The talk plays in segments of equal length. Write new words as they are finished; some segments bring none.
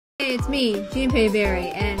Hey, it's me, Junpei Berry,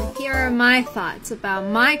 and here are my thoughts about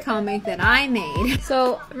my comic that I made.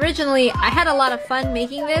 So, originally, I had a lot of fun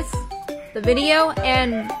making this, the video,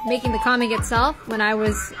 and making the comic itself when I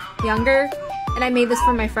was younger, and I made this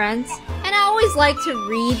for my friends. And I always like to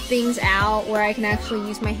read things out where I can actually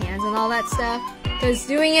use my hands and all that stuff, because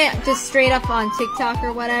doing it just straight up on TikTok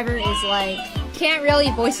or whatever is like, can't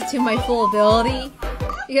really voice it to my full ability,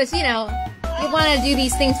 because, you know, you want to do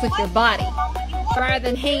these things with your body rather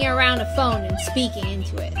than hanging around a phone and speaking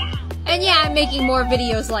into it. And yeah, I'm making more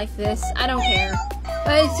videos like this, I don't care.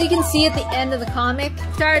 But as you can see at the end of the comic,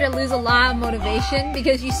 I started to lose a lot of motivation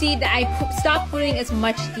because you see that I stopped putting as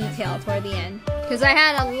much detail toward the end. Because I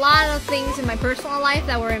had a lot of things in my personal life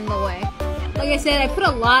that were in the way. Like I said, I put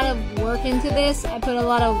a lot of work into this, I put a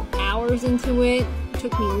lot of hours into it. It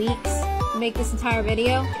took me weeks to make this entire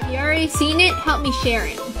video. If you already seen it, help me share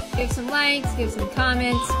it. Give some likes, give some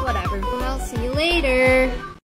comments, whatever. Well, I'll see you later.